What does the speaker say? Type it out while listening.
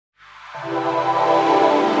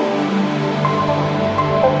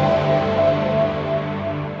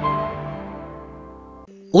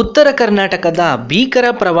ಉತ್ತರ ಕರ್ನಾಟಕದ ಭೀಕರ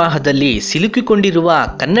ಪ್ರವಾಹದಲ್ಲಿ ಸಿಲುಕಿಕೊಂಡಿರುವ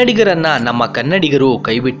ಕನ್ನಡಿಗರನ್ನ ನಮ್ಮ ಕನ್ನಡಿಗರು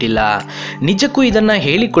ಕೈಬಿಟ್ಟಿಲ್ಲ. ನಿಜಕ್ಕೂ ಇದನ್ನ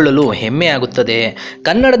ಹೇಳಿಕೊಳ್ಳಲು ಹೆಮ್ಮೆ ಆಗುತ್ತದೆ.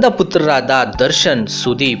 ಕನ್ನಡದ ಪುತ್ರರಾದ ದರ್ಶನ್,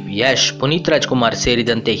 ಸುದೀಪ್, ಯಶ್, ಪುನೀತ್ ರಾಜ್ಕುಮಾರ್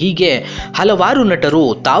ಸೇರಿದಂತೆ ಹೀಗೆ ಹಲವಾರು ನಟರು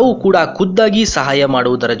ತಾವು ಕೂಡ ಖುದ್ದಾಗಿ ಸಹಾಯ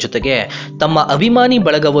ಮಾಡುವುದರ ಜೊತೆಗೆ ತಮ್ಮ ಅಭಿಮಾನಿ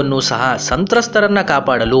ಬಳಗವನ್ನು ಸಹ ಸಂತ್ರಸ್ತರನ್ನ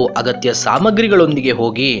ಕಾಪಾಡಲು ಅಗತ್ಯ ಸಾಮಗ್ರಿಗಳೊಂದಿಗೆ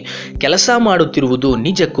ಹೋಗಿ ಕೆಲಸ ಮಾಡುತ್ತಿರುವುದು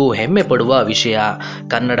ನಿಜಕ್ಕೂ ಹೆಮ್ಮೆ ಪಡುವ ವಿಷಯ.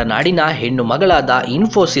 ಕನ್ನಡ ನಾಡಿನ ಹೆಣ್ಣು ಮಗಳಾದ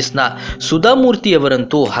ಇನ್ಫೋಸಿಸ್ನ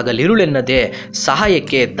ಸುಧಾಮೂರ್ತಿಯವರಂತೂ ಹಗಲಿರುಳೆನ್ನದೆ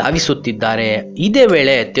ಸಹಾಯಕ್ಕೆ ಧಾವಿಸುತ್ತಿದ್ದಾರೆ. ಇದೇ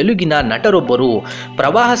ವೇಳೆ ತೆಲುಗಿನ ನಟರೊಬ್ಬರು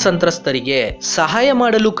ಪ್ರವಾಹ ಸಂತ್ರಸ್ತರಿಗೆ ಸಹಾಯ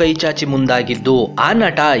ಮಾಡಲು ಕೈಚಾಚಿ ಮುಂದಾಗಿದ್ದು, ಆ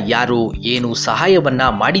ನಟ ಯಾರು, ಏನು ಸಹಾಯವನ್ನ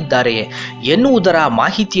ಮಾಡಿದ್ದಾರೆ ಎನ್ನುವುದರ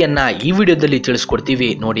ಮಾಹಿತಿಯನ್ನ ಈ ವಿಡಿಯೋದಲ್ಲಿ ತಿಳಿಸ್ಕೊಡ್ತೀವಿ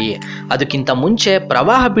ನೋಡಿ. ಅದಕ್ಕಿಂತ ಮುಂಚೆ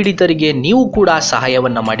ಪ್ರವಾಹ ಪೀಡಿತರಿಗೆ ನೀವು ಕೂಡ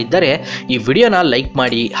ಸಹಾಯವನ್ನ ಮಾಡಿದ್ದರೆ ಈ ವಿಡಿಯೋನ ಲೈಕ್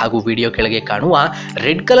ಮಾಡಿ ಹಾಗೂ ವಿಡಿಯೋ ಕೆಳಗೆ ಕಾಣುವ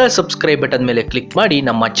ರೆಡ್ ಕಲರ್ ಸಬ್ಸ್ಕ್ರೈಬ್ ಬಟನ್ ಮೇಲೆ ಕ್ಲಿಕ್ ಮಾಡಿ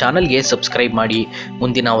ನಮ್ಮ ಚಾನಲ್ಗೆ ಸಬ್ಸ್ಕ್ರೈಬ್ ಮಾಡಿ.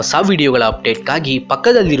 ಮುಂದಿನ ಹೊಸ ವಿಡಿಯೋಗಳ ಅಪ್ಡೇಟ್ಗಾಗಿ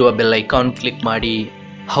ಪಕ್ಕದಲ್ಲಿರುವ ಬೆಲ್ ಐಕಾನ್ ಕ್ಲಿಕ್ ಮಾಡಿ.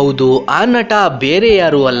 ಹೌದು, ಆ ನಟ ಬೇರೆ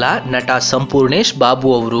ಯಾರೂ ಅಲ್ಲ, ನಟ ಸಂಪೂರ್ಣೇಶ್ ಬಾಬು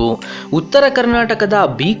ಅವರು. ಉತ್ತರ ಕರ್ನಾಟಕದ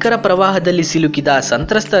ಭೀಕರ ಪ್ರವಾಹದಲ್ಲಿ ಸಿಲುಕಿದ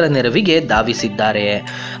ಸಂತ್ರಸ್ತರ ನೆರವಿಗೆ ಧಾವಿಸಿದ್ದಾರೆ.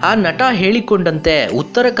 ಆ ನಟ ಹೇಳಿಕೊಂಡಂತೆ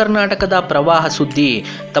ಉತ್ತರ ಕರ್ನಾಟಕದ ಪ್ರವಾಹ ಸುದ್ದಿ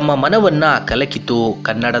ತಮ್ಮ ಮನವನ್ನ ಕಲಕಿತು.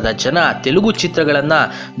 ಕನ್ನಡದ ಜನ ತೆಲುಗು ಚಿತ್ರಗಳನ್ನ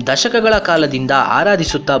ದಶಕಗಳ ಕಾಲದಿಂದ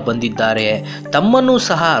ಆರಾಧಿಸುತ್ತಾ ಬಂದಿದ್ದಾರೆ. ತಮ್ಮನ್ನು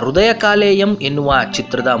ಸಹ ಹೃದಯ ಕಾಲೇಯಂ ಎನ್ನುವ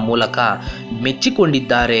ಚಿತ್ರದ ಮೂಲಕ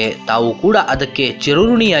ಮೆಚ್ಚಿಕೊಂಡಿದ್ದಾರೆ. ತಾವು ಕೂಡ ಅದಕ್ಕೆ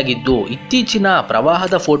ಚಿರಋಣಿಯಾಗಿದ್ದು, ಇತ್ತೀಚಿನ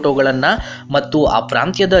ಪ್ರವಾಹದ ಫೋಟೋಗಳನ್ನ ಮತ್ತು ಆ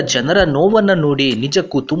ಪ್ರಾಂತ್ಯದ ಜನರ ನೋವನ್ನ ನೋಡಿ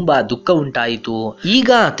ನಿಜಕ್ಕೂ ತುಂಬಾ ದುಃಖ ಉಂಟಾಯಿತು.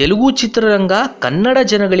 ಈಗ ತೆಲುಗು ಚಿತ್ರರಂಗ ಕನ್ನಡ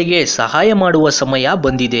ಜನಗಳಿಗೆ ಸಹಾಯ ಮಾಡುವ ಸಮಯ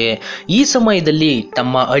ಬಂದಿದೆ. ಈ ಸಮಯದಲ್ಲಿ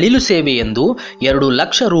ತಮ್ಮ ಅಳಿಲು ಸೇವೆ ಎಂದು 2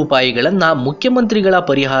 ಲಕ್ಷ ರೂಪಾಯಿಗಳನ್ನ ಮುಖ್ಯಮಂತ್ರಿಗಳ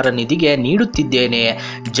ಪರಿಹಾರ ನಿಧಿಗೆ ನೀಡುತ್ತಿದ್ದೇನೆ,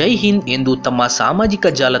 ಜೈ ಹಿಂದ್ ಎಂದು ತಮ್ಮ ಸಾಮಾಜಿಕ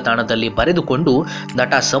ಜಾಲತಾಣದಲ್ಲಿ ಬರೆದುಕೊಂಡು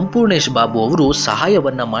ನಟ ಸಂಪೂರ್ಣೇಶ್ ಬಾಬು ಅವರು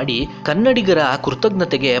ಸಹಾಯವನ್ನ ಮಾಡಿ ಕನ್ನಡಿಗರ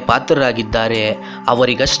ಕೃತಜ್ಞತೆಗೆ ಪಾತ್ರರಾಗಿದ್ದಾರೆ.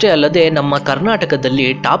 ಅವರಿಗಷ್ಟೇ ಅಲ್ಲದೆ ನಮ್ಮ ಕರ್ನಾಟಕದಲ್ಲಿ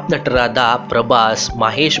ಟಾಪ್ ನಟರಾದ ಪ್ರಭಾಸ್,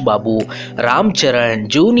 ಮಹೇಶ್ ಬಾಬು, ರಾಮ್ ಚರಣ್,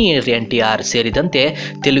 ಜೂನಿಯರ್ NTR ಸೇರಿದಂತೆ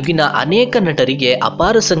ತೆಲುಗಿನ ಅನೇಕ ನಟರಿಗೆ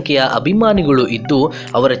ಅಪಾರ ಸಂಖ್ಯೆಯ ಅಭಿಮಾನಿಗಳು ಇದ್ದು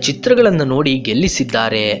ಅವರ ಚಿತ್ರಗಳನ್ನು ನೋಡಿ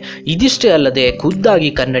ಗೆಲ್ಲಿಸಿದ್ದಾರೆ. ಇದಿಷ್ಟೇ ಅಲ್ಲದೆ ಖುದ್ದಾಗಿ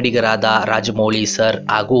ಕನ್ನಡಿಗರಾದ ರಾಜಮೌಳಿ ಸರ್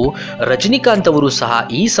ಹಾಗೂ ರಜನಿಕಾಂತ್ ಅವರು ಸಹ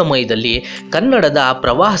ಈ ಸಮಯದಲ್ಲಿ ಕನ್ನಡದ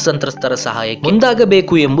ಪ್ರವಾಹ ಸಂತ್ರಸ್ತರ ಸಹಾಯಕ್ಕೆ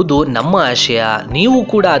ಮುಂದಾಗಬೇಕು ಎಂಬುದು ನಮ್ಮ ಆಶಯ. ನೀವು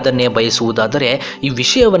ಕೂಡ ಅದನ್ನೇ ಬಯಸುವುದಾದರೆ ಈ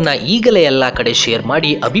ವಿಷಯವನ್ನ ಈಗಲೇ ಎಲ್ಲ ಕಡೆ ಶೇರ್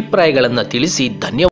ಮಾಡಿ ಅಭಿಪ್ರಾಯಗಳನ್ನು ತಿಳಿಸಿ. ಧನ್ಯವಾದ.